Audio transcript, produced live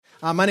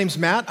My name's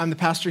Matt. I'm the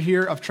pastor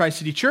here of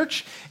Tri-City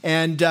Church,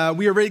 and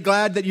we are very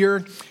glad that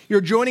you're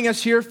joining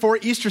us here for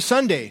Easter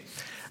Sunday.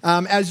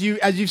 As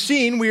you've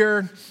seen,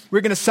 we're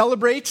going to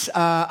celebrate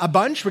a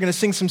bunch. We're going to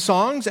sing some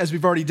songs, as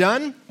we've already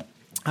done.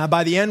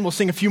 By the end, we'll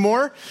sing a few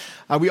more.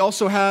 We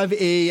also have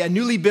a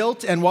newly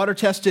built and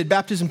water-tested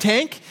baptism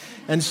tank,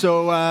 and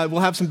so we'll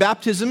have some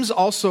baptisms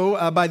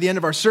also by the end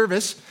of our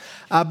service.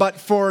 But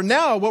for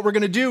now, what we're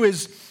going to do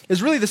is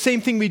really the same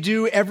thing we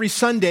do every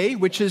Sunday,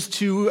 which is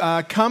to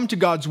come to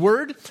God's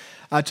Word,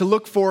 to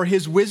look for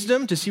His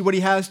wisdom, to see what He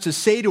has to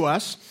say to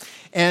us.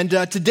 And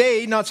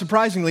today, not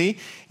surprisingly,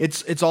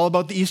 it's all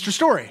about the Easter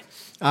story.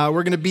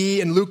 We're going to be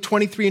in Luke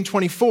 23 and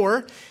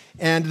 24,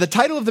 and the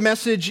title of the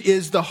message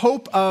is The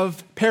Hope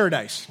of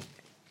Paradise.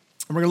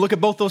 And we're going to look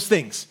at both those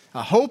things,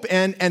 hope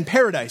and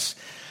paradise.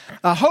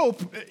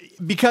 Hope,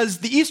 because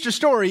the Easter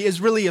story is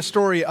really a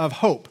story of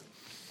hope.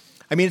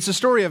 I mean, it's a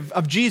story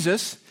of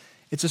Jesus.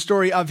 It's a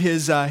story of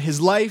his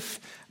life,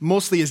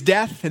 mostly his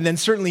death, and then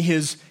certainly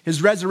his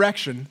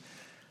resurrection.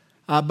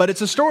 But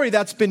it's a story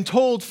that's been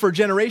told for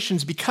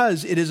generations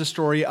because it is a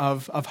story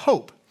of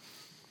hope.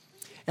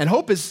 And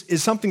hope is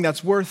something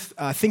that's worth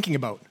thinking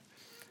about,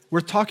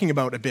 worth talking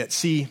about a bit.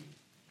 See,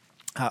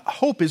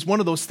 hope is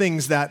one of those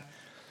things that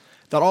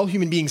all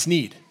human beings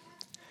need.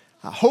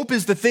 Hope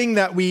is the thing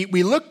that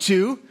we look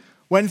to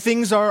when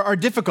things are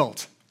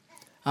difficult.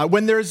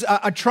 When there's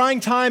a trying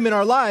time in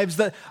our lives,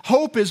 that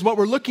hope is what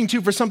we're looking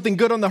to for something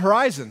good on the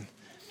horizon.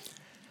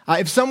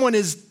 If someone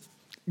is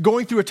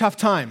going through a tough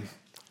time,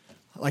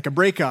 like a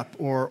breakup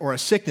or a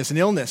sickness, an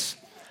illness,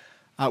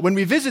 when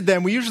we visit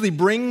them, we usually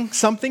bring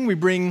something. We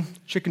bring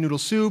chicken noodle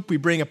soup. We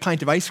bring a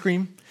pint of ice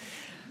cream.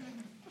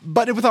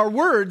 But with our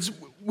words,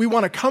 we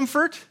want to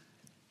comfort,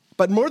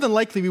 but more than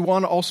likely, we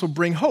want to also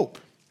bring hope.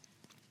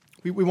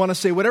 We want to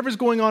say, whatever's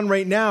going on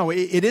right now,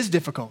 it is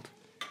difficult.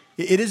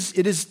 It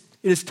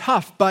is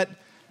tough, but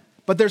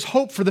there's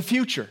hope for the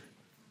future.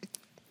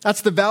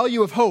 That's the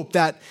value of hope,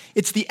 that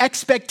it's the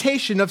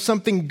expectation of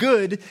something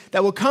good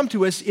that will come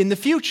to us in the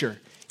future,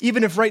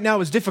 even if right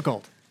now is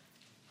difficult.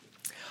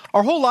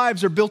 Our whole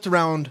lives are built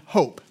around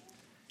hope,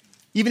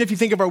 even if you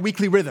think of our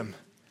weekly rhythm,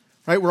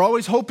 right? We're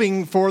always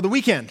hoping for the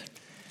weekend.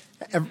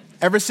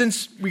 Ever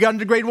since we got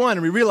into grade 1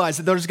 and we realized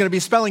that there's going to be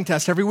a spelling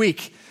test every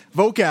week,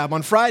 vocab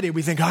on Friday,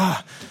 we think,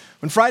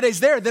 when Friday's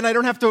there, then I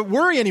don't have to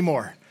worry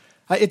anymore.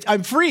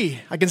 I'm free.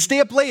 I can stay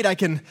up late. I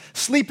can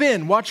sleep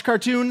in, watch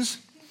cartoons.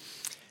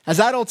 As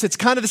adults, it's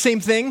kind of the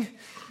same thing,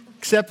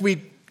 except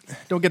we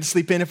don't get to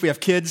sleep in if we have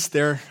kids.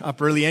 They're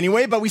up early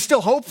anyway, but we still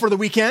hope for the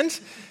weekend.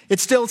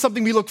 It's still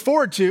something we look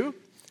forward to.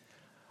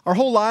 Our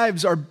whole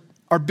lives are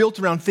built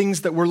around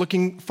things that we're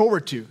looking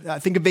forward to.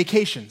 Think of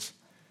vacations,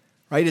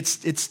 right?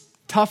 It's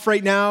tough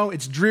right now.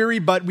 It's dreary,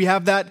 but we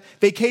have that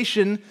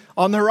vacation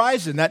on the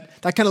horizon. That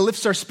kind of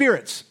lifts our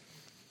spirits.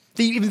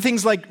 Even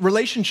things like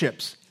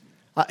relationships.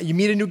 You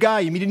meet a new guy,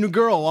 you meet a new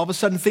girl, all of a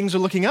sudden things are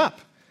looking up.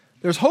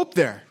 There's hope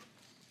there.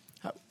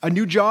 A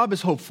new job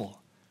is hopeful.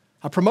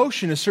 A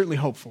promotion is certainly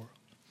hopeful.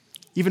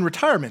 Even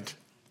retirement.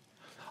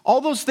 All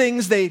those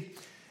things, they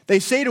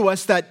say to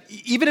us that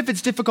even if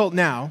it's difficult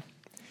now,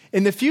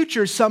 in the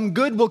future some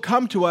good will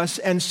come to us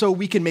and so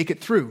we can make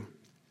it through.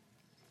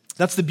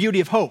 That's the beauty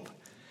of hope.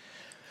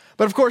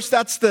 But of course,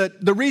 that's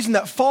the reason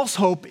that false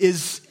hope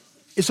is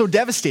so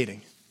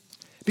devastating.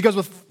 Because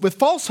with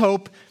false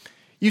hope,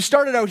 you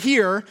started out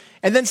here,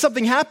 and then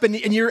something happened,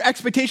 and your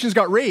expectations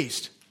got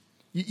raised.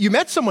 You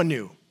met someone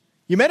new.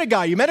 You met a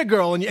guy, you met a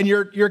girl, and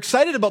you're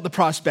excited about the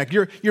prospect.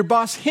 Your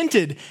boss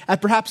hinted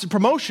at perhaps a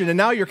promotion, and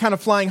now you're kind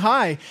of flying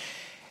high.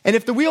 And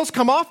if the wheels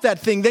come off that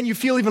thing, then you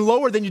feel even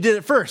lower than you did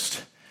at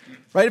first.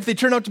 Right? If they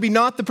turn out to be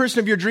not the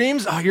person of your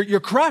dreams, you're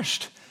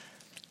crushed.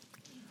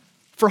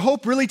 For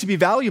hope really to be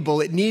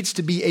valuable, it needs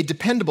to be a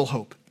dependable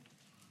hope.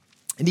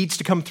 It needs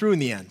to come through in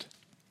the end.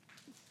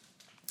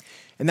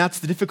 And that's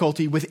the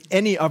difficulty with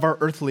any of our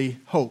earthly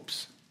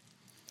hopes,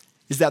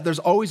 is that there's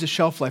always a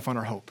shelf life on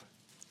our hope.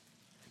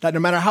 That no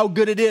matter how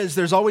good it is,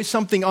 there's always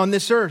something on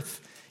this earth,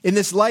 in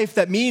this life,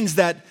 that means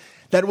that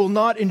it will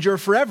not endure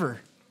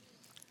forever.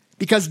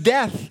 Because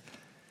death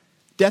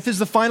is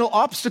the final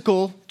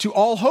obstacle to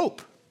all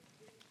hope.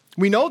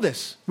 We know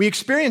this. We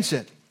experience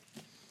it.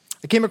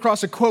 I came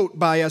across a quote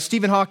by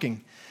Stephen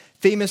Hawking,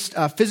 famous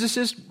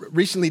physicist,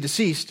 recently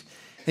deceased,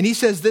 and he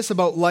says this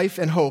about life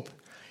and hope.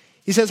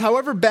 He says,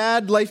 however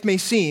bad life may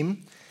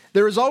seem,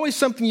 there is always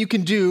something you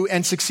can do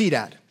and succeed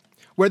at.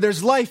 Where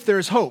there's life, there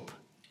is hope.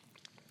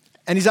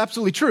 And he's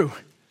absolutely true.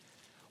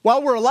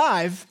 While we're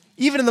alive,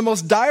 even in the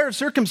most dire of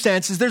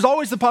circumstances, there's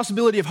always the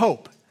possibility of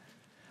hope.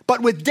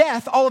 But with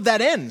death, all of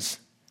that ends.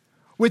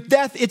 With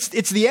death, it's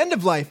the end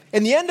of life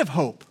and the end of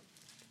hope.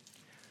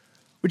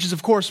 Which is,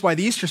 of course, why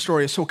the Easter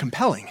story is so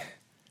compelling.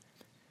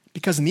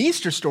 Because in the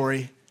Easter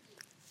story,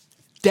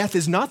 death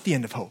is not the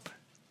end of hope.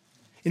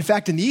 In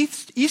fact, in the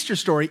Easter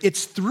story,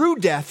 it's through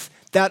death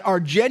that our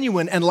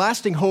genuine and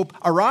lasting hope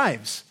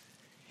arrives.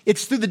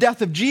 It's through the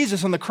death of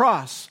Jesus on the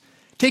cross,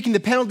 taking the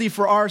penalty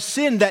for our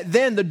sin, that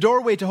then the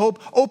doorway to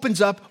hope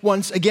opens up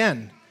once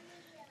again.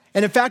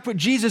 And in fact, what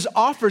Jesus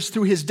offers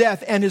through his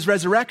death and his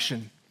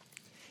resurrection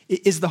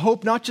is the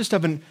hope not just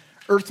of an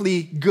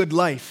earthly good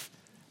life,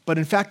 but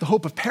in fact the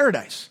hope of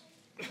paradise,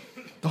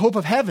 the hope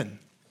of heaven.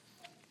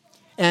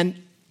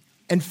 And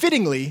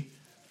fittingly,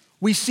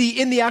 we see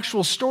in the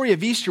actual story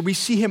of Easter, we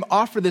see him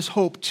offer this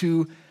hope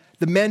to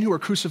the men who were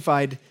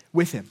crucified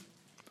with him.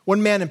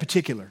 One man in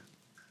particular.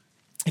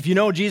 If you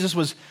know, Jesus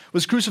was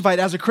crucified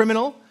as a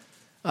criminal.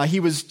 He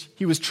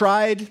was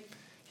tried.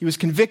 He was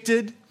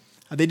convicted.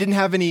 They didn't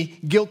have any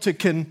guilt to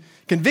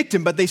convict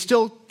him, but they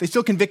still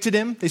convicted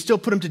him. They still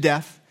put him to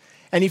death.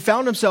 And he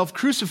found himself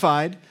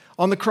crucified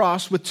on the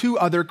cross with two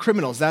other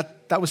criminals.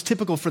 That was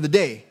typical for the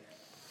day.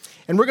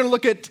 And we're going to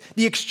look at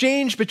the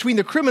exchange between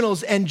the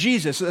criminals and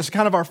Jesus. That's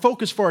kind of our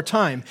focus for our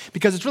time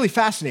because it's really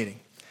fascinating.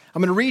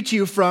 I'm going to read to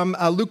you from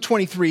Luke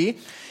 23.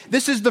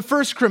 This is the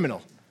first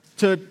criminal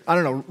to,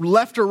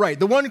 left or right.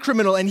 The one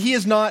criminal, and he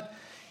is not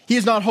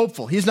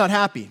hopeful. He is not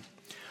happy.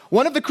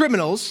 One of the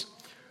criminals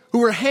who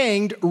were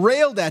hanged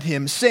railed at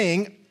him,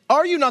 saying,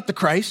 "Are you not the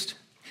Christ?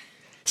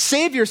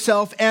 Save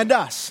yourself and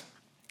us."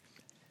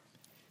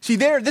 See,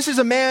 this is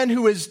a man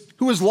who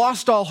has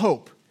lost all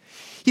hope.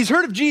 He's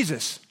heard of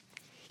Jesus.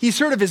 He's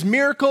heard of his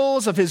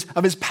miracles, of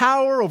his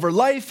power over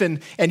life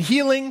and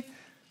healing,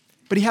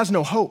 but he has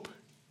no hope.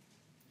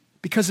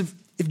 Because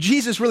if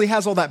Jesus really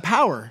has all that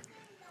power,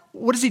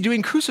 what is he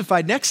doing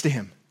crucified next to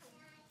him?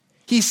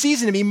 He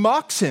sees him, he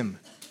mocks him.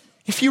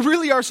 If you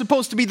really are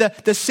supposed to be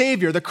the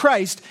Savior, the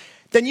Christ,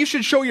 then you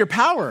should show your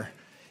power.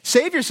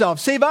 Save yourself,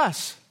 save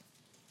us.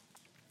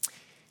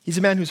 He's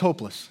a man who's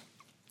hopeless.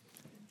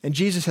 And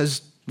Jesus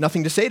has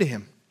nothing to say to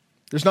him.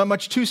 There's not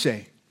much to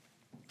say.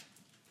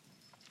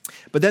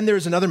 But then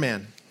there's another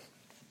man.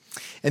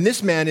 And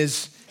this man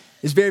is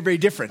very, very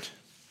different.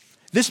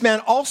 This man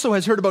also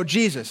has heard about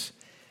Jesus.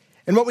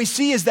 And what we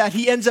see is that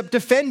he ends up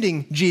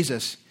defending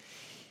Jesus.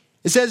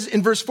 It says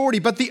in verse 40,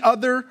 "But the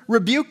other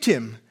rebuked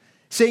him,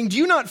 saying, 'Do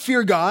you not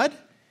fear God,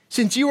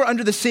 since you are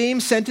under the same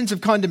sentence of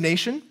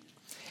condemnation?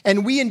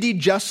 And we indeed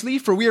justly,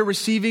 for we are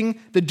receiving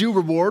the due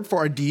reward for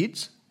our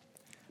deeds.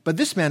 But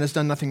this man has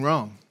done nothing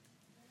wrong.'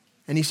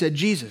 And he said,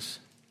 'Jesus,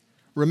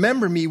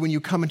 remember me when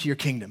you come into your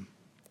kingdom.'"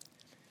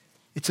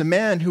 It's a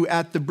man who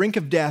at the brink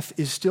of death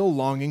is still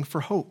longing for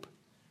hope.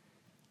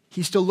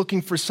 He's still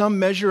looking for some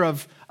measure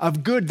of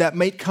good that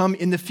might come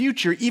in the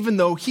future, even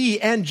though he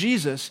and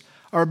Jesus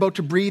are about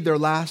to breathe their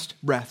last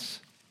breaths.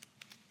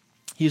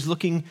 He's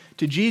looking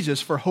to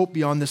Jesus for hope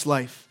beyond this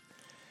life.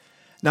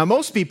 Now,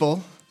 most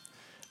people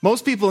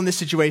in this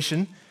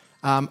situation,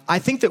 I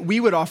think that we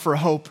would offer a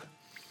hope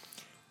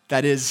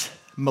that is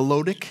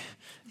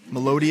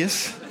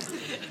melodious,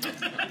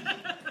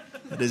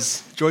 that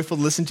is joyful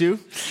to listen to.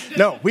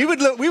 No, we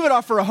would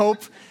offer a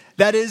hope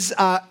that is,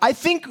 I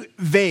think,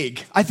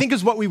 vague. I think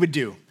is what we would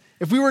do.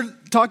 If we were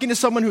talking to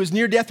someone who was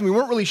near death and we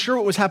weren't really sure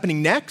what was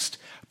happening next,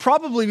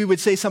 probably we would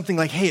say something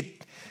like, "Hey,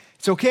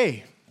 it's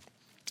okay.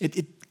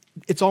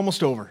 It's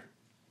almost over.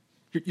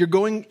 You're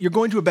going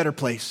to a better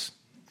place,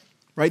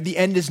 right? The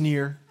end is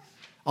near.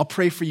 I'll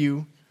pray for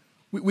you."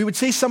 We would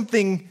say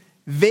something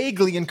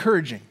vaguely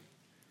encouraging,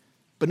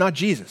 but not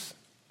Jesus.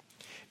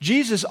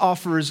 Jesus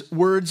offers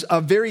words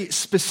of very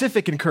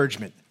specific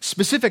encouragement,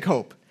 specific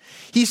hope.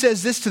 He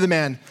says this to the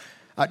man,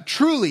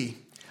 "Truly,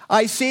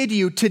 I say to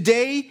you,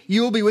 today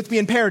you will be with me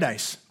in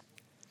paradise."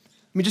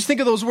 I mean, just think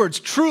of those words,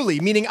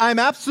 truly, meaning I'm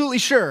absolutely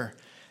sure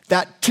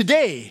that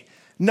today,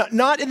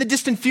 not in the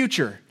distant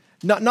future,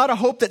 not a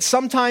hope that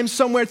sometime,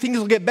 somewhere things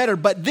will get better,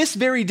 but this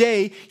very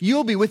day,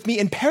 you'll be with me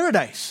in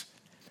paradise.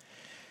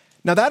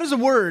 Now that is a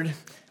word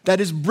that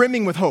is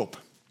brimming with hope.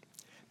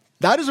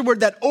 That is a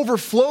word that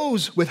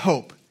overflows with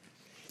hope.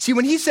 See,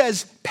 when he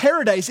says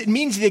paradise, it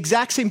means the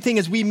exact same thing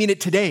as we mean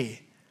it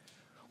today.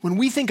 When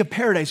we think of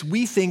paradise,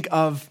 we think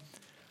of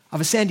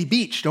a sandy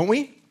beach, don't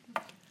we?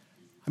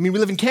 I mean, we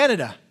live in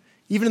Canada.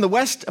 Even in the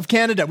west of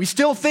Canada, we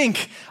still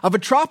think of a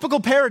tropical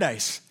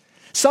paradise,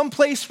 some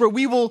place where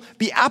we will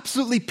be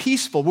absolutely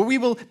peaceful, where we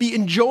will be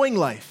enjoying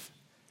life.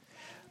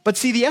 But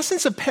see, the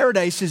essence of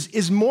paradise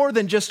is more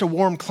than just a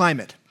warm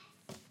climate.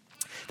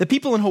 The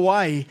people in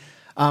Hawaii,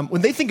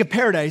 when they think of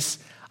paradise,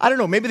 I don't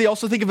know, maybe they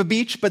also think of a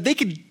beach, but they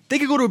could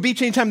go to a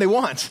beach anytime they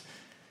want.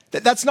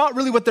 That's not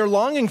really what they're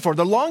longing for.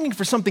 They're longing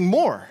for something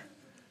more.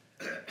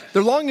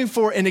 They're longing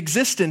for an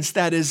existence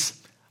that is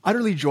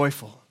utterly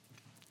joyful,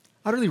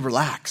 utterly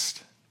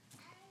relaxed.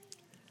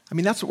 I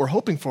mean, that's what we're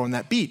hoping for on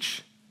that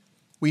beach.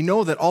 We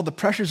know that all the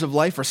pressures of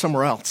life are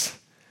somewhere else.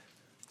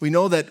 We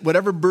know that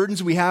whatever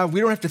burdens we have, we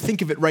don't have to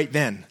think of it right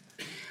then.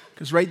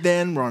 Because right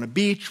then, we're on a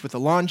beach with a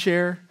lawn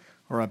chair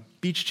or a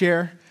beach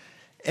chair,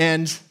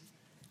 and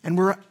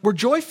we're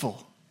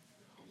joyful.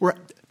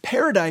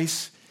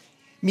 Paradise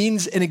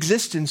means an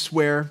existence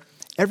where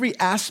every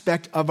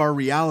aspect of our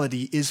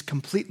reality is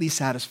completely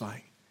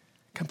satisfying,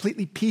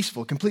 completely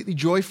peaceful, completely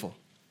joyful.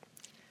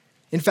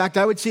 In fact,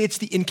 I would say it's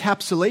the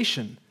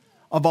encapsulation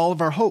of all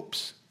of our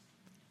hopes.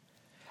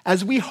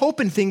 As we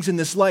hope in things in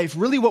this life,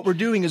 really what we're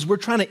doing is we're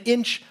trying to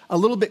inch a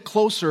little bit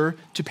closer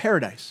to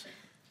paradise,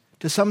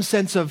 to some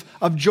sense of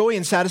joy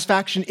and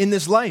satisfaction in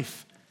this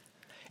life.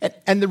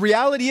 And the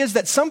reality is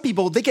that some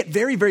people, they get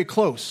very, very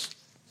close.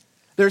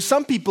 there are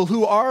some people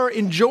who are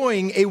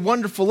enjoying a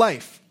wonderful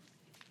life.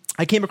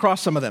 I came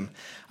across some of them.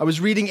 I was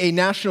reading a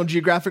National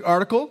Geographic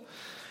article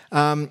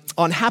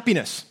on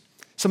happiness.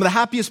 Some of the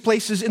happiest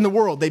places in the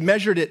world. They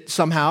measured it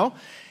somehow.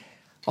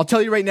 I'll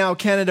tell you right now,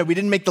 Canada, we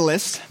didn't make the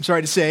list, I'm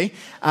sorry to say.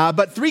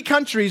 But 3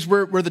 countries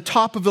were the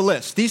top of the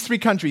list. These 3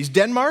 countries,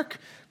 Denmark,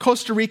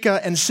 Costa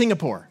Rica, and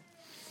Singapore.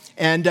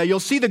 And you'll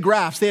see the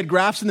graphs. They had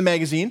graphs in the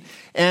magazine.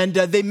 And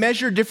they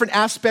measure different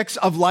aspects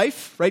of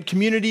life, right?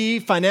 Community,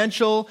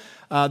 financial,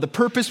 the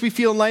purpose we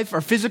feel in life,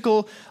 our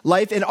physical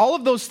life. And all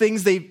of those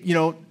things, they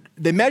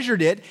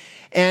measured it.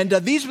 And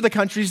these were the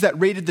countries that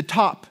rated the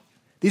top.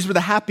 These were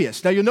the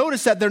happiest. Now, you'll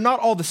notice that they're not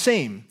all the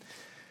same.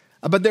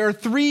 But there are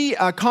 3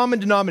 common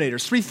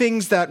denominators, 3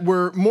 things that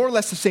were more or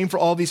less the same for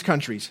all these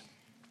countries.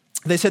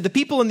 They said the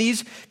people in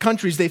these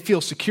countries, they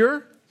feel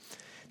secure,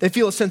 they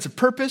feel a sense of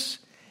purpose,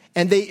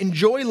 and they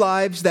enjoy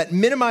lives that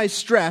minimize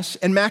stress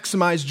and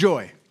maximize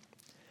joy.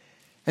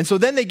 And so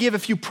then they give a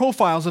few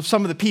profiles of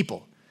some of the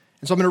people.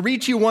 And so I'm going to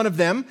read to you one of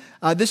them.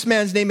 This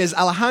man's name is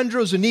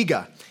Alejandro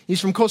Zuniga.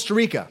 He's from Costa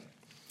Rica.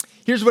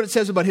 Here's what it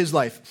says about his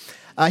life.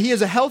 He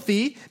is a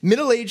healthy,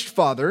 middle-aged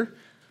father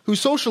who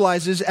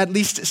socializes at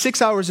least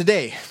 6 hours a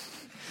day.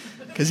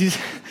 Because he's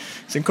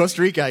in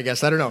Costa Rica, I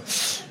guess. I don't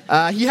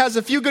know. He has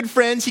a few good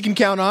friends he can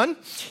count on.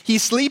 He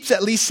sleeps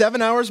at least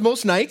 7 hours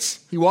most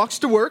nights. He walks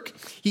to work.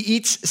 He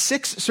eats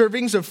 6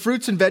 servings of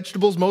fruits and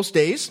vegetables most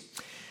days.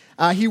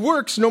 He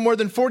works no more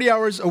than 40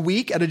 hours a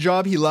week at a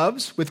job he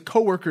loves with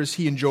coworkers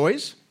he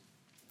enjoys.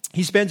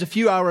 He spends a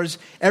few hours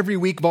every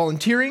week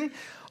volunteering.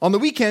 On the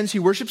weekends, he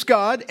worships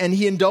God, and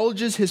he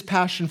indulges his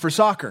passion for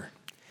soccer.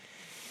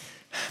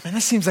 Man,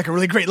 that seems like a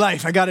really great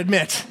life, I gotta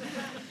admit.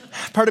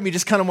 Part of me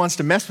just kind of wants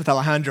to mess with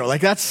Alejandro.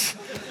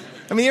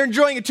 You're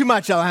enjoying it too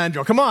much,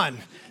 Alejandro. Come on.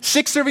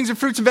 6 servings of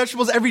fruits and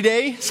vegetables every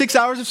day, 6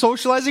 hours of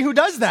socializing. Who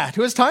does that?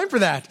 Who has time for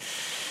that?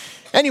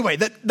 Anyway,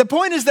 the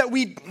point is that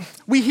we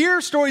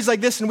hear stories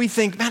like this and we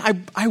think,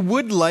 man, I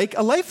would like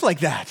a life like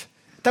that.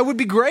 That would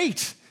be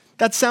great.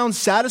 That sounds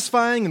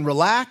satisfying and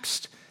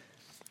relaxed.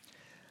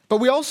 But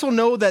we also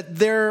know that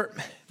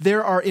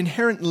there are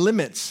inherent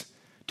limits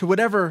to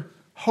whatever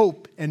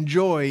hope and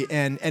joy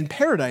and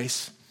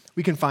paradise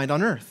we can find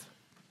on earth.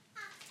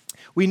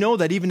 We know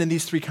that even in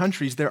these 3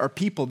 countries, there are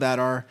people that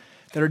are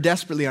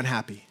desperately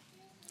unhappy.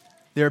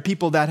 There are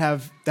people that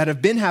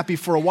have been happy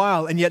for a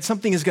while, and yet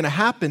something is going to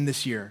happen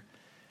this year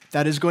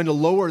that is going to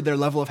lower their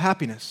level of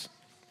happiness.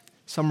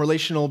 Some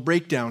relational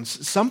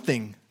breakdowns, some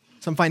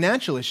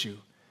financial issue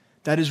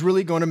that is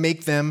really going to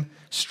make them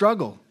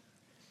struggle.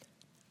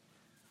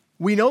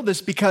 We know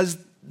this because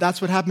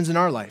that's what happens in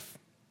our life.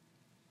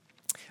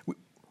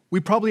 We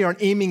probably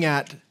aren't aiming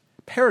at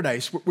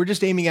paradise. We're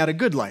just aiming at a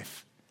good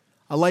life,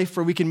 a life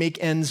where we can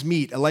make ends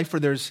meet, a life where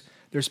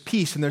there's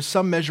peace and there's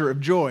some measure of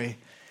joy.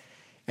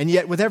 And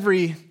yet with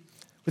every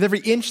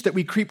inch that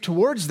we creep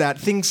towards that,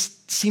 things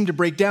seem to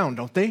break down,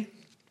 don't they?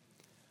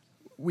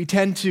 We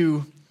tend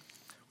to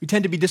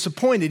be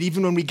disappointed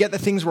even when we get the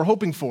things we're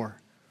hoping for,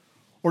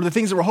 or the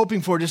things that we're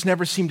hoping for just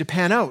never seem to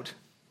pan out.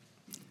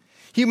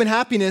 Human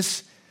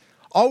happiness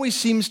always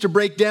seems to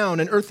break down,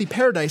 and earthly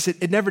paradise,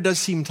 it never does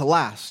seem to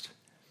last.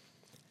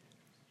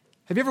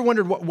 Have you ever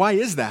wondered why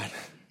is that?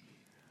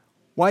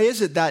 Why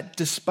is it that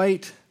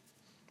despite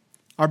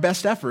our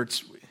best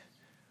efforts,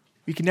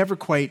 we can never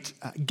quite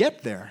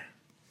get there?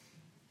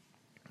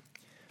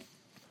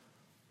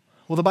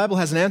 Well, the Bible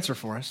has an answer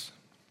for us.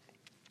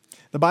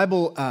 The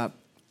Bible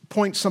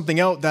points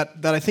something out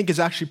that I think is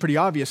actually pretty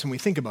obvious when we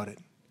think about it.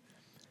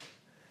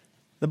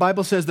 The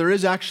Bible says there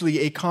is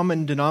actually a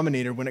common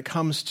denominator when it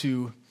comes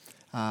to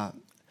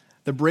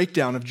the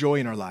breakdown of joy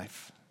in our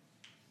life,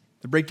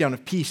 the breakdown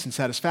of peace and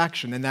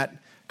satisfaction, and that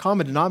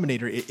common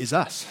denominator is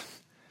us.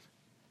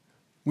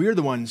 We are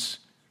the ones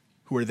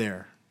who are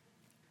there.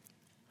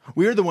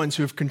 We are the ones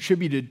who have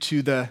contributed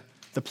to the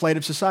plight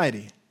of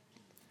society,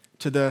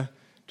 to the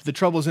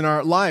troubles in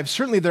our lives.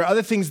 Certainly there are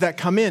other things that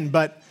come in,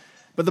 but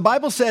the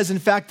Bible says, in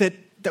fact,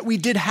 that we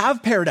did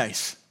have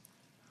paradise.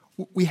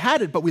 We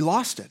had it, but we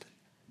lost it.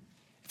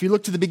 If you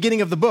look to the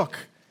beginning of the book,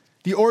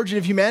 the origin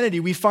of humanity,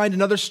 we find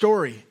another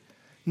story,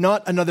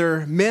 not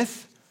another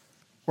myth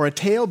or a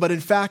tale, but in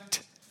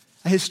fact,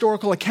 a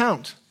historical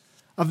account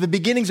of the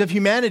beginnings of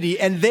humanity,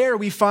 and there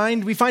we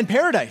find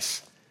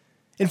paradise.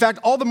 In fact,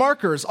 all the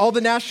markers, all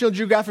the National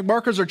Geographic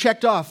markers are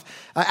checked off.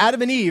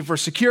 Adam and Eve were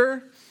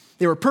secure,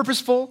 they were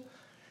purposeful,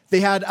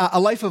 they had a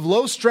life of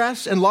low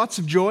stress and lots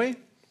of joy.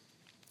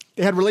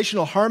 They had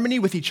relational harmony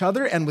with each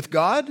other and with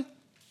God,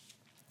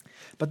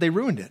 but they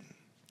ruined it.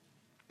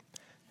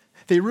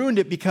 They ruined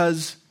it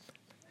because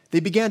they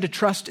began to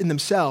trust in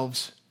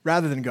themselves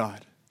rather than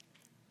God.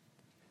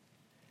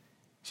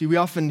 See, we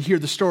often hear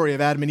the story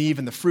of Adam and Eve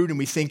and the fruit, and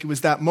we think it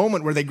was that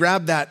moment where they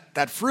grabbed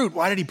that fruit.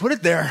 Why did he put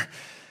it there?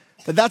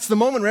 That's the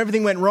moment where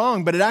everything went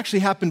wrong, but it actually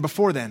happened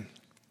before then.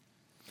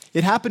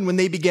 It happened when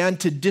they began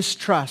to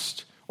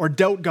distrust or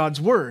doubt God's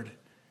word,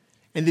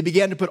 and they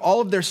began to put all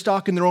of their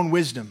stock in their own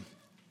wisdom.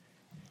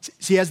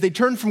 See, as they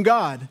turned from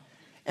God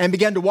and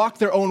began to walk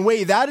their own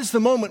way, that is the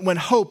moment when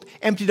hope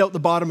emptied out the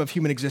bottom of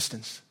human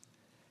existence.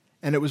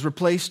 and it was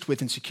replaced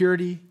with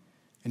insecurity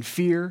and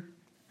fear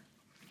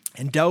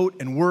and doubt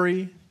and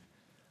worry,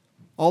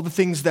 all the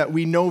things that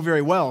we know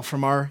very well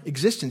from our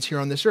existence here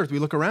on this earth. We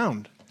look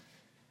around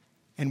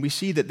and we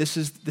see that this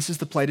is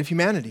the plight of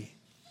humanity.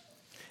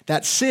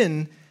 That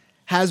sin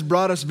has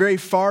brought us very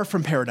far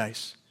from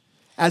paradise.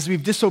 As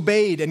we've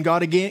disobeyed and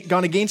gone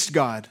against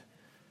God,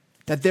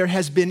 that there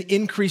has been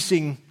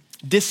increasing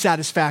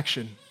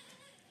dissatisfaction.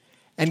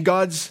 And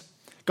God's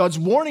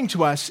warning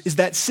to us is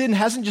that sin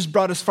hasn't just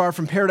brought us far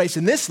from paradise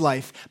in this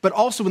life, but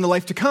also in the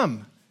life to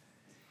come.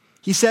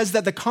 He says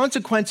that the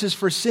consequences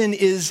for sin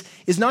is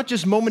not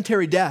just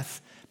momentary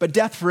death, but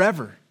death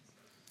forever.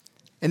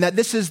 And that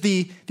this is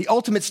the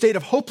ultimate state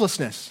of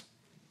hopelessness.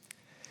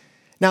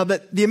 Now,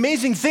 the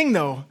amazing thing,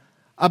 though,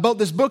 about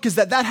this book is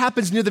that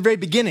happens near the very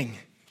beginning.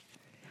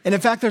 And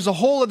in fact, there's a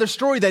whole other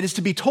story that is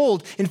to be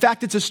told. In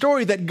fact, it's a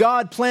story that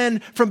God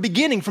planned from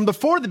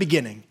before the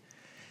beginning.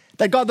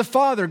 That God the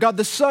Father, God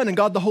the Son, and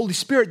God the Holy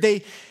Spirit,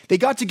 they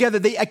got together,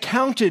 they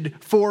accounted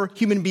for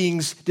human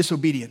beings'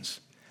 disobedience.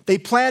 They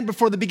planned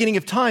before the beginning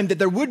of time that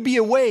there would be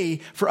a way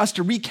for us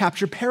to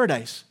recapture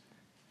paradise,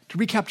 to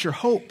recapture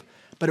hope,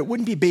 but it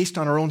wouldn't be based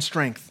on our own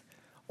strength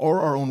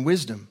or our own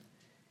wisdom.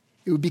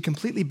 It would be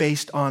completely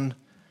based on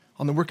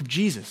the work of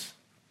Jesus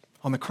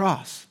on the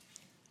cross.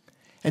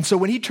 And so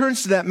when he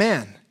turns to that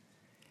man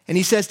and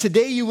he says,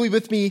 "Today you will be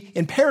with me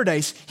in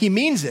paradise," he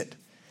means it.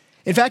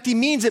 In fact, he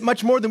means it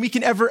much more than we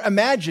can ever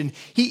imagine.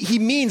 He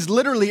means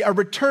literally a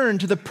return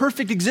to the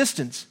perfect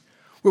existence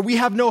where we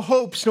have no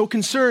hopes, no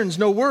concerns,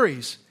 no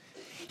worries.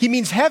 He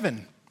means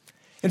heaven.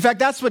 In fact,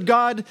 that's what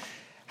God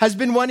has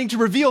been wanting to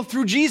reveal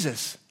through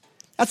Jesus.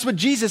 That's what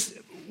Jesus,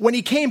 when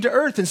he came to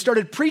earth and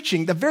started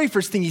preaching, the very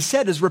first thing he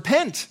said is,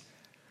 "Repent,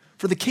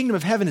 for the kingdom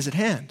of heaven is at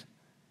hand."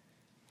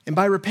 And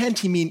by repent,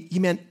 he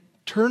meant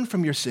turn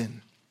from your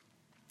sin.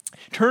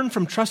 Turn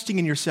from trusting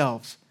in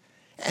yourselves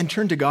and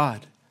turn to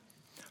God.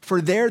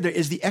 For there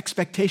is the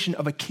expectation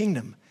of a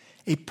kingdom,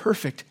 a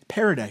perfect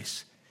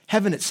paradise,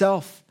 heaven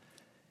itself.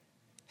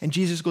 And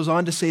Jesus goes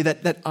on to say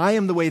that I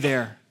am the way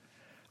there.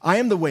 I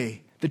am the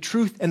way, the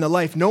truth, and the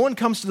life. No one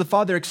comes to the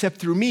Father except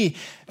through me.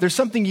 There's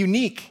something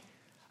unique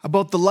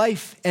about the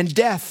life and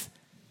death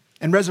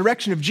and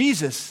resurrection of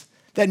Jesus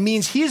that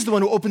means he is the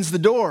one who opens the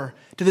door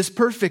to this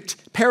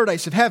perfect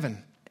paradise of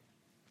heaven.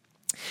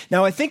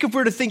 Now, I think if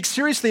we're to think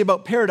seriously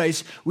about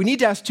paradise, we need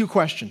to ask two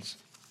questions.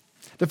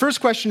 The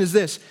first question is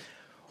this: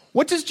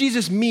 what does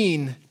Jesus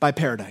mean by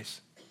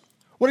paradise?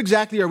 What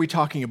exactly are we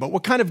talking about?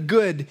 What kind of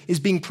good is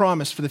being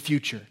promised for the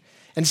future?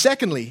 And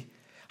secondly,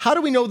 how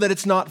do we know that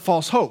it's not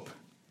false hope?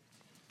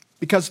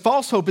 Because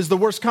false hope is the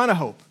worst kind of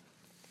hope.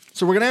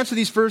 So we're going to answer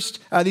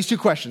these two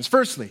questions.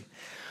 Firstly,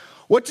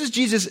 what does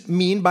Jesus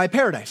mean by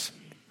paradise?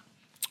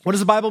 What does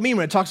the Bible mean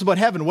when it talks about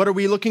heaven? What are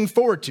we looking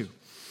forward to?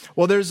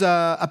 Well, there's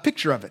a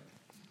picture of it.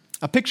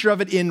 A picture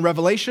of it in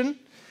Revelation.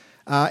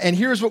 And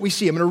here's what we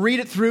see. I'm going to read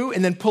it through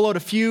and then pull out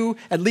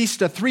at least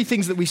three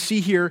things that we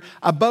see here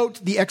about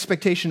the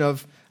expectation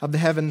of the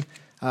heaven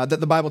that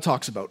the Bible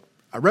talks about.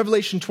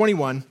 Revelation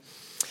 21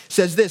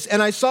 says this: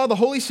 "And I saw the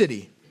holy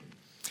city,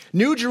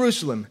 New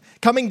Jerusalem,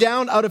 coming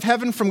down out of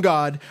heaven from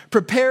God,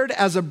 prepared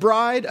as a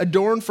bride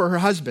adorned for her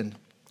husband.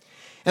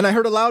 And I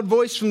heard a loud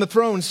voice from the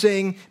throne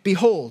saying,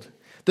 'Behold,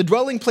 the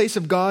dwelling place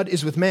of God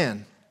is with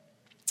man.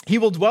 He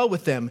will dwell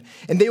with them,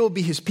 and they will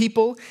be his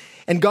people,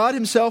 and God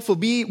himself will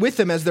be with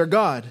them as their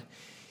God.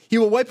 He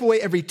will wipe away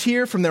every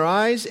tear from their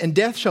eyes, and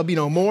death shall be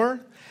no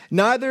more.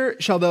 Neither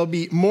shall there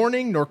be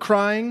mourning, nor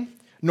crying,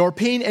 nor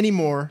pain any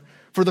more,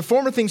 for the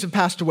former things have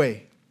passed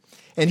away.'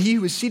 And he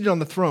who is seated on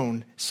the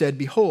throne said,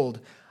 'Behold,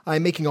 I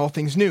am making all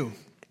things new.'"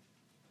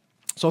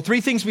 So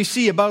three things we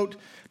see about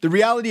the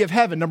reality of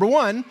heaven. Number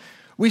one,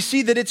 we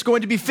see that it's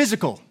going to be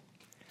physical.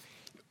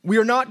 We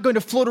are not going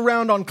to float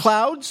around on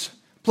clouds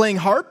playing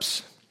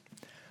harps.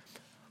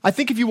 I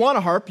think if you want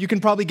a harp, you can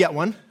probably get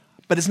one,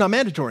 but it's not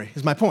mandatory,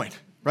 is my point,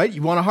 right?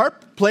 You want a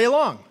harp? Play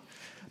along.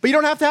 But you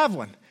don't have to have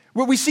one.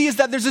 What we see is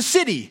that there's a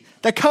city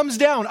that comes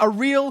down, a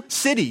real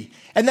city,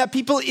 and that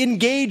people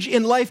engage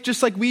in life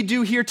just like we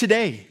do here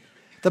today.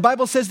 The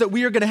Bible says that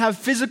we are going to have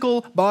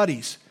physical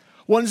bodies,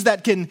 ones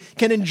that can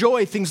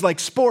enjoy things like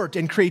sport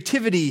and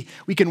creativity.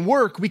 We can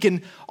work.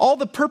 All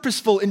the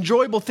purposeful,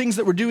 enjoyable things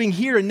that we're doing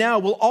here and now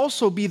will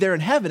also be there in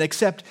heaven,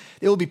 except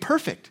it will be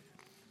perfect.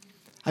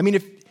 I mean,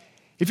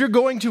 if you're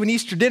going to an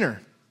Easter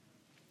dinner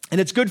and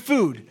it's good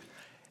food,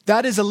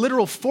 that is a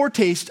literal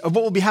foretaste of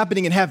what will be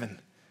happening in heaven.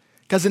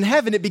 Because in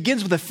heaven, it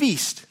begins with a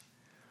feast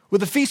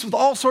with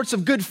all sorts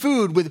of good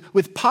food,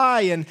 with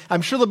pie, and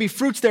I'm sure there'll be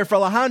fruits there for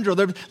Alejandro.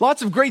 There are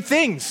lots of great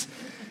things.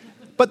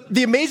 But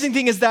the amazing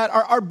thing is that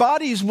our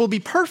bodies will be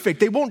perfect.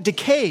 They won't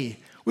decay.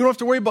 We don't have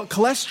to worry about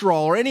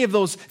cholesterol or any of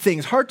those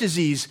things, heart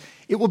disease.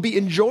 It will be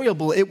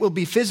enjoyable. It will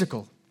be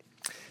physical.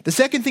 The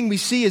second thing we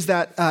see is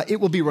that it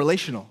will be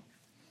relational.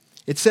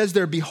 It says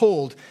there,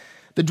 "Behold,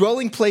 the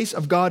dwelling place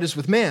of God is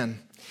with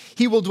man.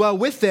 He will dwell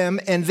with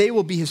them, and they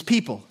will be his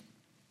people."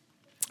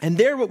 And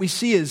there what we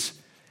see is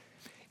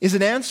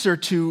an answer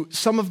to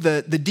some of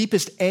the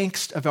deepest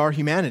angst of our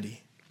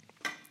humanity.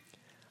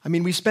 I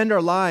mean, we spend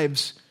our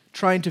lives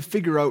trying to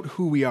figure out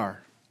who we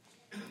are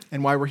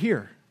and why we're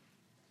here.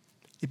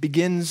 It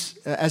begins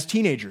as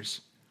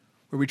teenagers,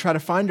 where we try to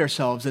find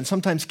ourselves, and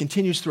sometimes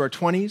continues through our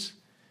 20s.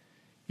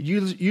 It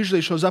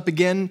usually shows up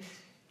again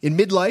in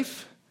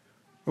midlife,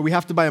 where we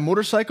have to buy a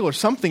motorcycle or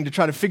something to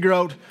try to figure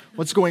out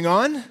what's going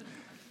on.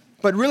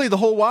 But really, the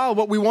whole while,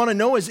 what we want to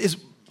know is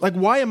like,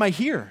 why am I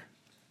here?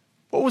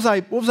 What was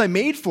I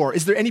made for?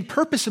 Is there any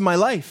purpose in my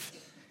life?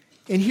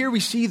 And here we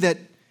see that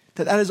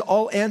is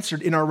all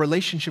answered in our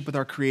relationship with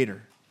our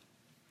Creator,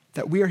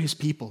 that we are His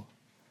people,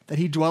 that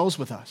He dwells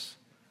with us.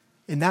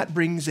 And that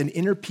brings an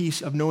inner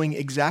peace of knowing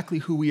exactly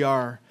who we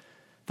are,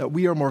 that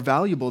we are more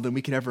valuable than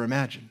we could ever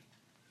imagine.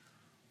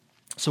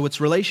 So it's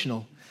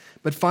relational,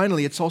 but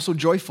finally, it's also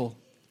joyful.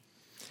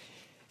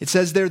 It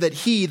says there that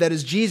He, that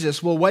is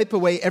Jesus, will wipe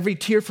away every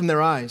tear from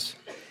their eyes,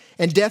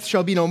 and death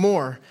shall be no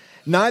more.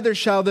 Neither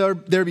shall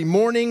there be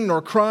mourning,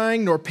 nor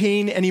crying, nor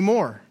pain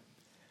anymore.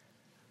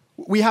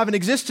 We have an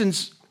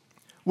existence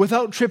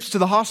without trips to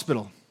the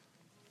hospital.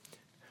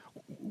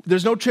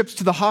 There's no trips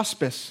to the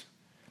hospice.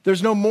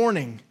 There's no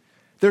mourning.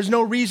 There's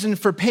no reason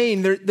for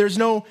pain. There's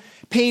no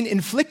pain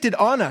inflicted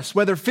on us,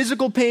 whether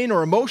physical pain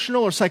or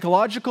emotional or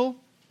psychological.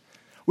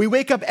 We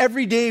wake up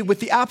every day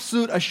with the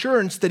absolute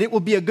assurance that it will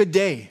be a good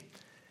day,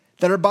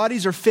 that our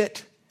bodies are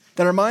fit,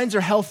 that our minds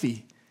are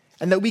healthy,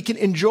 and that we can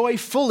enjoy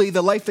fully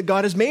the life that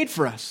God has made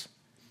for us.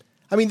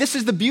 I mean, this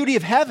is the beauty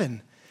of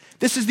heaven.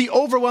 This is the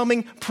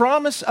overwhelming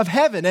promise of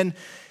heaven. And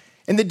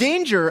the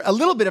danger, a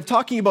little bit, of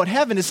talking about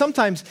heaven is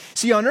sometimes,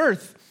 see, on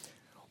earth,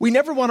 we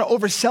never want to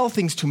oversell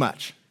things too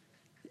much.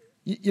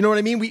 You know what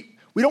I mean? We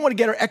don't want to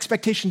get our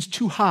expectations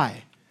too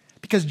high,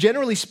 because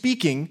generally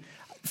speaking,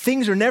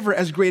 things are never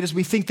as great as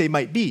we think they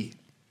might be.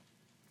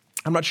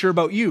 I'm not sure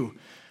about you,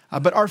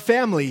 but our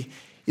family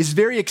is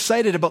very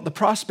excited about the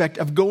prospect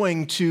of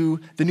going to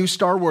the new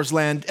Star Wars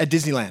land at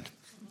Disneyland.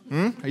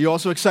 Are you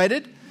also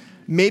excited?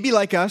 Maybe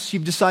like us,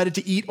 you've decided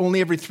to eat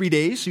only every 3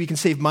 days so you can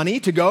save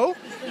money to go.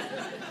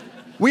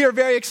 We are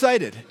very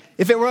excited.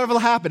 If it will ever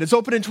happen, it's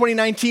open in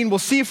 2019. We'll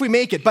see if we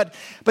make it. But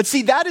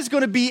see, that is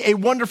going to be a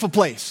wonderful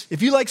place.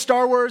 If you like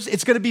Star Wars,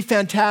 it's going to be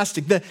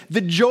fantastic.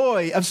 The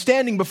joy of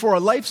standing before a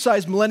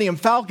life-size Millennium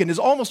Falcon is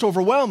almost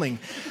overwhelming.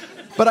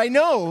 But I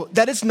know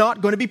that it's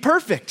not going to be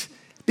perfect,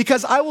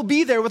 because I will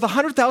be there with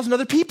 100,000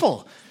 other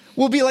people.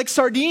 We'll be like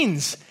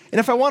sardines. And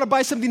if I want to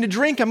buy something to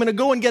drink, I'm going to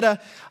go and get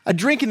a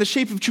drink in the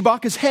shape of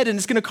Chewbacca's head, and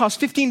it's going to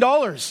cost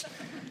 $15.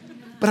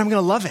 But I'm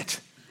going to love it.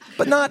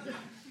 But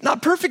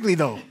not perfectly,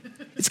 though.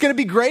 It's going to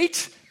be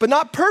great, but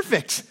not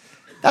perfect.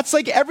 That's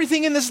like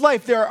everything in this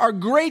life. There are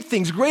great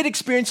things, great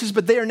experiences,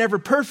 but they are never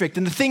perfect.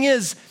 And the thing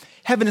is,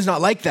 heaven is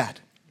not like that.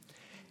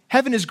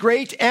 Heaven is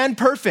great and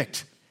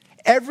perfect.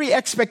 Every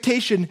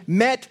expectation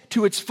met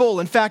to its full.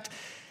 In fact,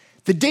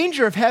 the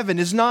danger of heaven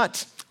is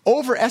not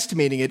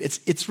overestimating it.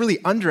 It's really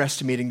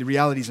underestimating the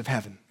realities of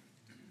heaven.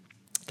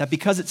 That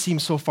because it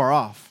seems so far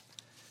off,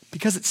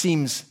 because it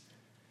seems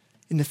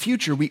in the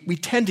future, we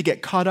tend to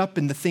get caught up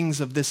in the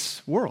things of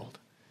this world.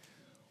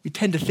 We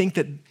tend to think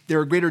that there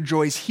are greater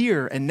joys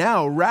here and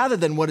now rather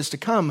than what is to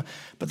come.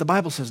 But the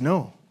Bible says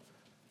no.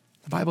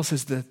 The Bible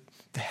says the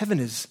heaven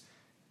is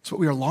what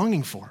we are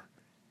longing for.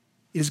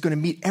 It is going to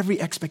meet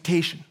every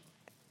expectation.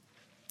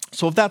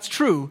 So if that's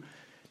true,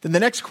 then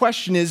the next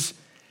question is,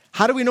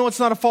 how do we know it's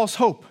not a false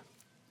hope?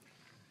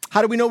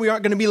 How do we know we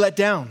aren't going to be let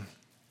down?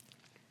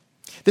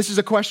 This is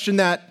a question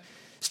that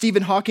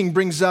Stephen Hawking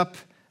brings up.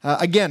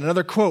 Again,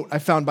 another quote I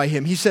found by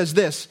him. He says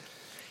this.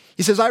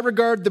 He says, I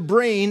regard the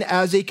brain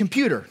as a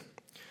computer,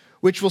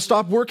 which will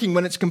stop working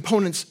when its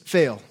components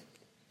fail.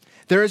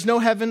 There is no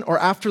heaven or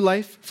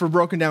afterlife for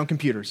broken down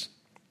computers.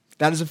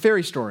 That is a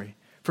fairy story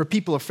for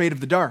people afraid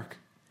of the dark.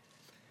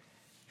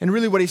 And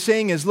really what he's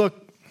saying is,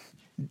 look,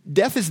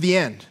 death is the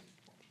end.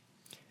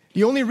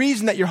 The only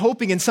reason that you're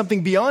hoping in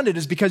something beyond it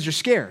is because you're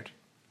scared.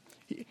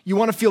 You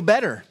want to feel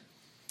better.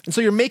 And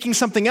so you're making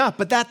something up,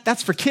 but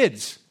that's for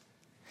kids.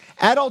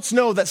 Adults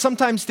know that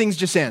sometimes things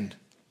just end.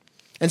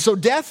 And so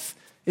death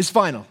is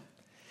final.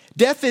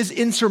 Death is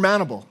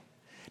insurmountable.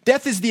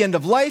 Death is the end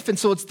of life, and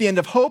so it's the end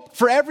of hope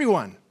for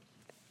everyone.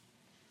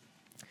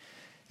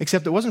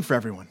 Except it wasn't for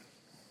everyone.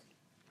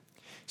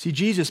 See,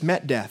 Jesus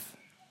met death,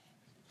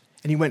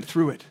 and he went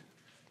through it.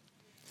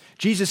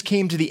 Jesus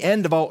came to the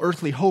end of all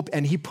earthly hope,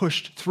 and he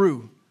pushed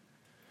through.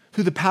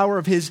 Through the power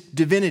of his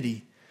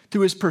divinity,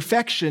 through his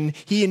perfection,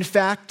 he in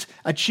fact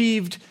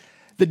achieved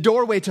the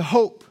doorway to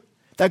hope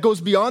that goes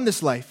beyond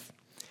this life.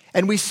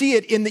 And we see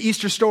it in the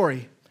Easter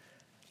story.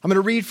 I'm going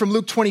to read from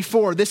Luke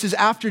 24. This is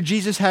after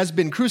Jesus has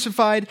been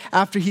crucified,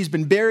 after he's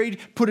been buried,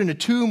 put in a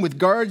tomb with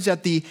guards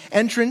at the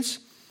entrance.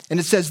 And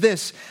it says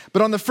this,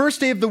 but on the first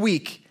day of the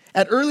week,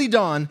 at early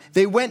dawn,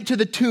 they went to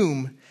the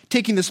tomb,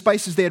 taking the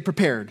spices they had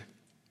prepared.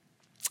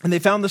 And they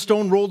found the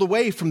stone rolled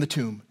away from the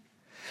tomb.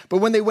 But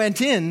when they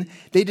went in,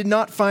 they did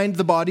not find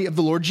the body of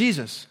the Lord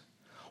Jesus.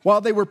 While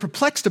they were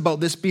perplexed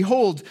about this,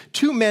 behold,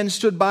 2 men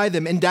stood by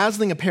them in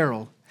dazzling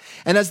apparel.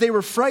 And as they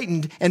were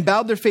frightened and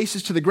bowed their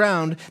faces to the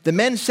ground, the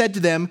men said to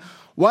them,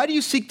 why do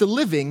you seek the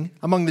living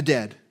among the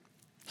dead?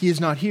 He is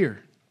not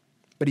here,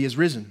 but he is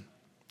risen.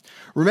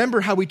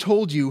 Remember how we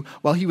told you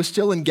while he was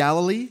still in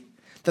Galilee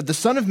that the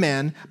Son of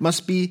Man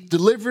must be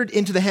delivered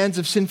into the hands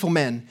of sinful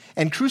men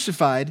and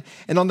crucified,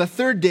 and on the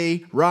third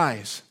day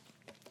rise.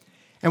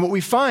 And what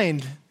we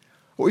find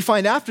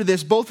after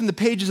this, both in the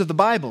pages of the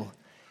Bible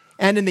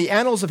and in the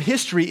annals of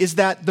history, is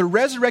that the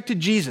resurrected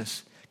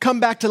Jesus, come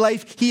back to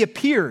life, he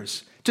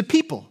appears to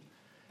people.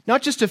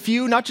 Not just a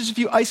few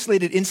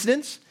isolated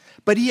incidents,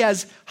 but he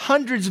has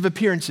hundreds of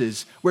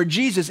appearances where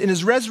Jesus, in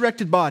his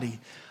resurrected body,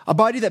 a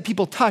body that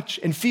people touch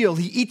and feel,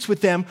 he eats with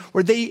them,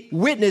 where they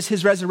witness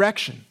his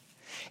resurrection.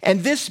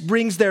 And this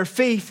brings their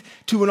faith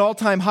to an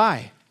all-time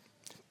high.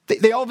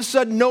 They all of a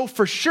sudden know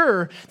for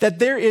sure that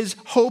there is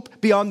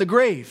hope beyond the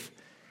grave.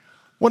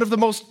 One of the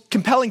most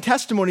compelling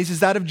testimonies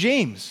is that of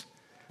James,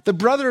 the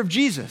brother of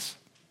Jesus.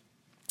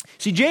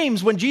 See,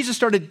 James, when Jesus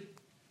started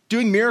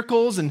doing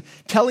miracles and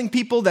telling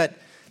people that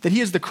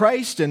he is the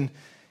Christ and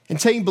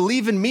saying,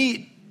 believe in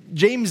me,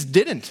 James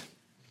didn't.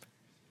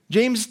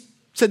 James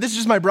said, this is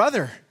just my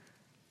brother.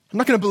 I'm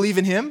not going to believe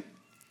in him.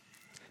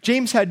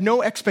 James had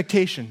no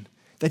expectation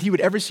that he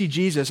would ever see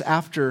Jesus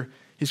after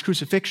his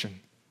crucifixion.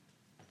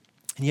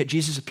 And yet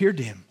Jesus appeared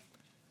to him,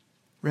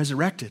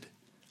 resurrected,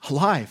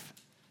 alive.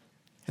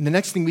 And the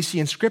next thing we see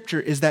in Scripture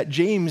is that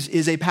James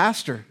is a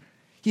pastor.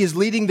 He is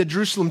leading the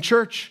Jerusalem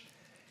church.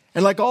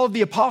 And like all of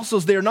the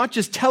apostles, they are not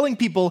just telling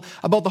people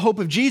about the hope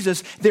of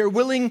Jesus, they're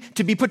willing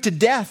to be put to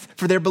death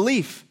for their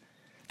belief.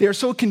 They are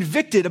so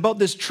convicted about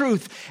this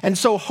truth and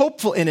so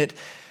hopeful in it,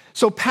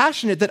 so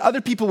passionate that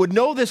other people would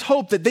know this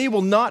hope that they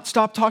will not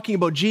stop talking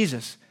about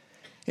Jesus.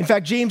 In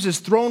fact, James is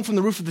thrown from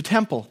the roof of the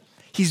temple.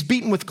 He's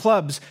beaten with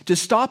clubs to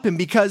stop him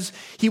because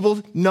he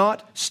will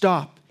not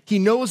stop. He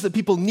knows that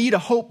people need a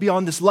hope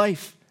beyond this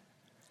life.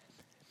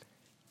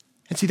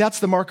 And see, that's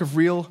the mark of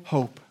real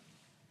hope.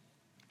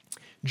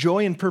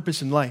 Joy and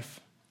purpose in life,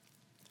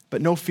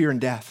 but no fear in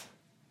death.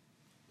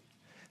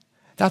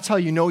 That's how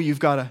you know you've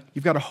got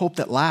a hope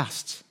that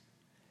lasts.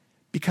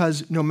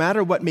 Because no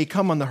matter what may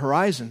come on the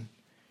horizon,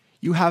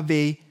 you have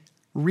a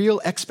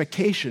real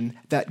expectation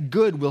that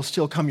good will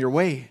still come your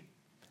way.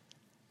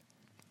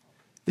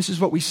 This is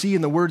what we see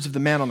in the words of the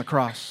man on the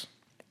cross.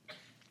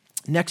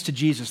 Next to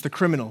Jesus, the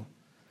criminal.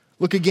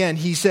 Look again,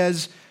 he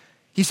says,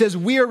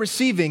 we are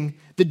receiving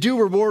the due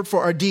reward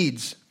for our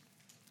deeds.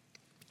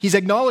 He's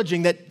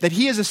acknowledging that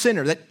he is a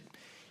sinner, that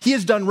he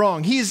has done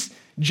wrong. He is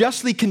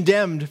justly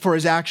condemned for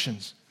his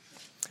actions.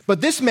 But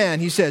this man,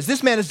 he says,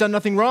 this man has done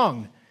nothing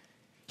wrong.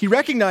 He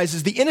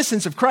recognizes the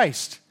innocence of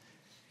Christ.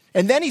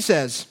 And then he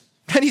says,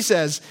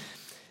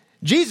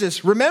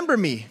 Jesus, remember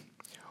me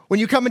when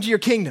you come into your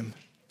kingdom.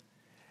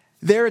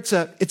 There it's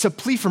a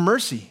plea for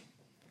mercy.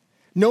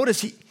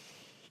 Notice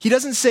he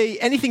doesn't say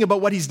anything about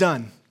what he's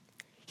done.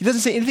 He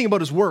doesn't say anything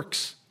about his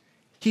works.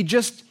 He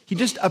just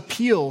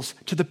appeals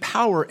to the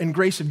power and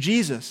grace of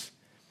Jesus.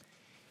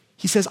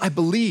 He says, I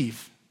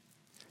believe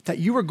that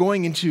you are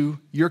going into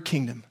your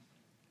kingdom,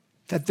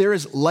 that there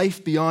is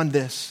life beyond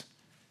this.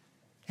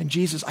 And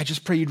Jesus, I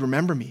just pray you'd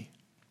remember me.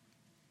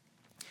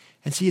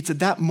 And see, it's at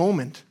that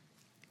moment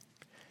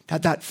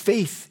that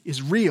faith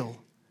is real,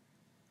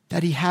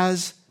 that he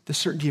has the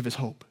certainty of his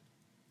hope.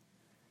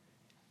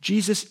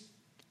 Jesus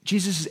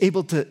is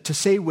able to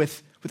say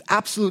with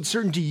absolute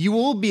certainty, you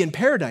will be in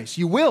paradise.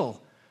 You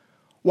will.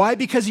 Why?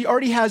 Because he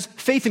already has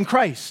faith in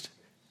Christ.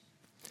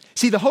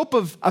 See, the hope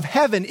of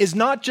heaven is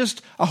not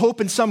just a hope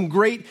in some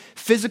great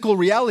physical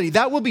reality.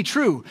 That will be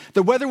true.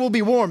 The weather will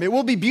be warm. It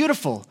will be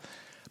beautiful.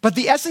 But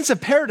the essence of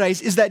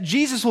paradise is that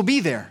Jesus will be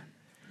there.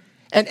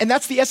 And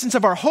that's the essence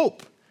of our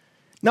hope.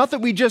 Not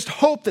that we just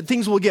hope that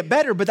things will get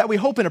better, but that we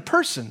hope in a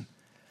person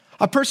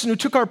who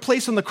took our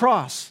place on the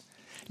cross,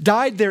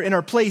 died there in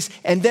our place,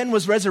 and then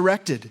was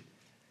resurrected.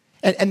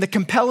 And the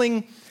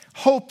compelling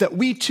hope that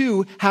we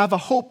too have a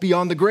hope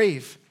beyond the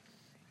grave.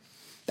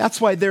 That's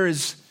why there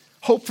is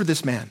hope for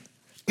this man.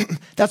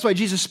 That's why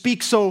Jesus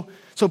speaks so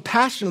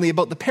passionately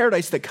about the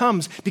paradise that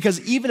comes, because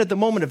even at the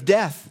moment of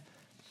death,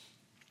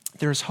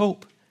 there is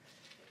hope.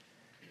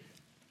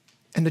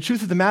 And the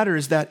truth of the matter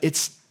is that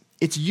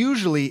it's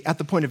usually at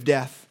the point of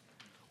death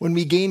when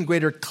we gain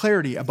greater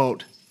clarity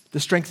about the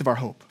strength of our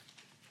hope.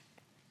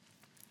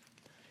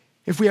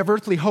 If we have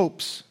earthly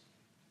hopes,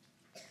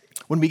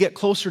 when we get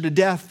closer to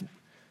death,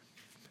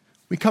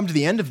 we come to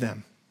the end of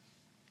them.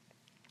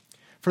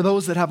 For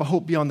those that have a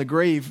hope beyond the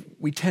grave,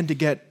 we tend to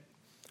get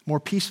more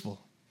peaceful.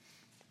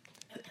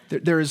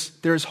 There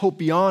is hope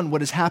beyond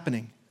what is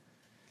happening.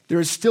 There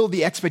is still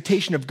the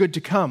expectation of good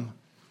to come.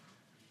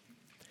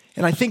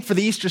 And I think for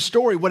the Easter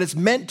story, what it's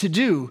meant to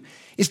do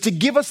is to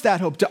give us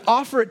that hope, to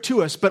offer it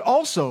to us, but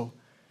also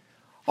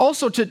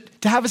to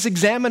have us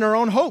examine our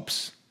own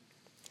hopes.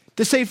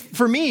 To say,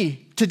 for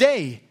me,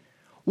 today,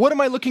 what am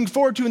I looking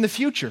forward to in the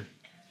future?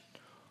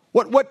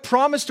 What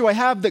promise do I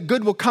have that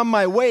good will come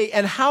my way,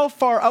 and how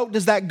far out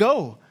does that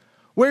go?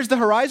 Where's the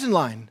horizon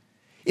line?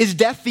 Is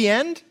death the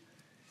end?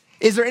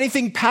 Is there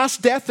anything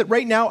past death that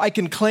right now I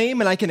can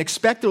claim and I can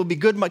expect that will be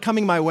good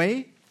coming my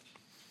way?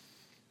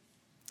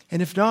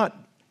 And if not,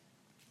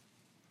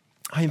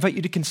 I invite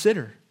you to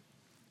consider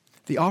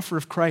the offer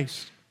of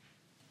Christ.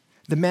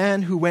 the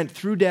man who went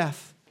through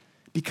death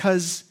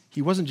because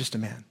he wasn't just a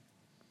man.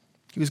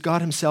 He was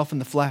God himself in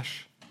the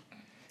flesh,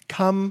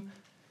 come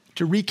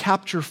to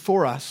recapture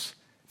for us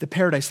the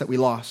paradise that we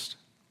lost.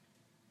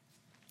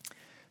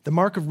 The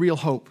mark of real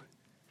hope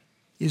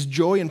is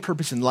joy and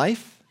purpose in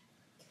life,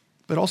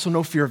 but also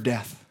no fear of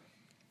death.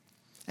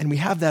 And we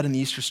have that in the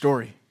Easter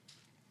story.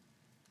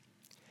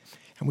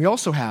 And we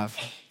also have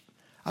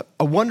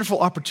a wonderful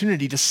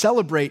opportunity to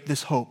celebrate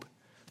this hope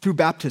through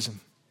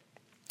baptism.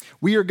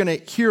 We are going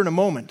to hear in a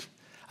moment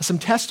some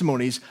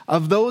testimonies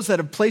of those that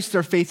have placed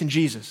their faith in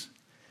Jesus.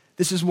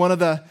 This is one of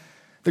the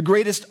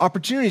greatest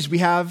opportunities we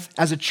have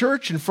as a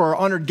church and for our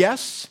honored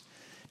guests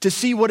to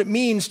see what it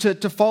means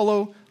to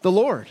follow the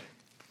Lord.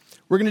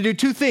 We're going to do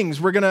two things.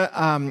 We're going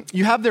to,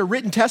 you have their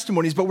written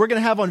testimonies, but we're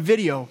going to have on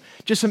video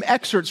just some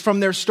excerpts from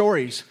their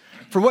stories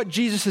for what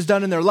Jesus has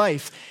done in their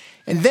life.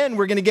 And then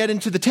we're going to get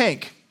into the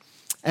tank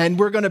and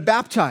we're going to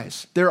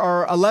baptize. There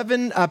are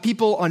 11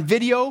 people on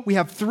video. We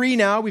have 3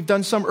 now. We've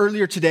done some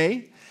earlier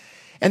today.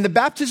 And the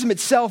baptism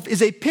itself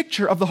is a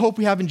picture of the hope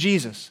we have in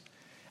Jesus.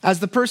 As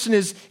the person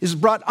is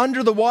brought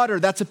under the water,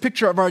 that's a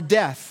picture of our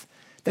death,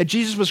 that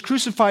Jesus was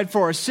crucified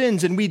for our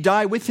sins and we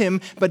die with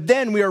him, but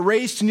then we are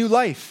raised to new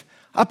life,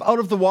 up out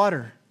of the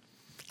water,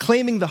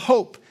 claiming the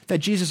hope that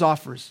Jesus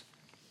offers.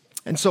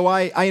 And so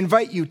I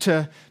invite you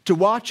to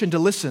watch and to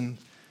listen,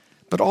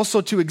 but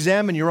also to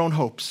examine your own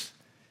hopes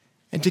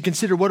and to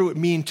consider what it would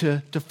mean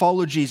to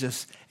follow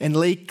Jesus and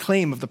lay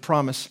claim of the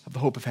promise of the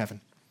hope of heaven.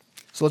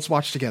 So let's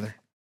watch together.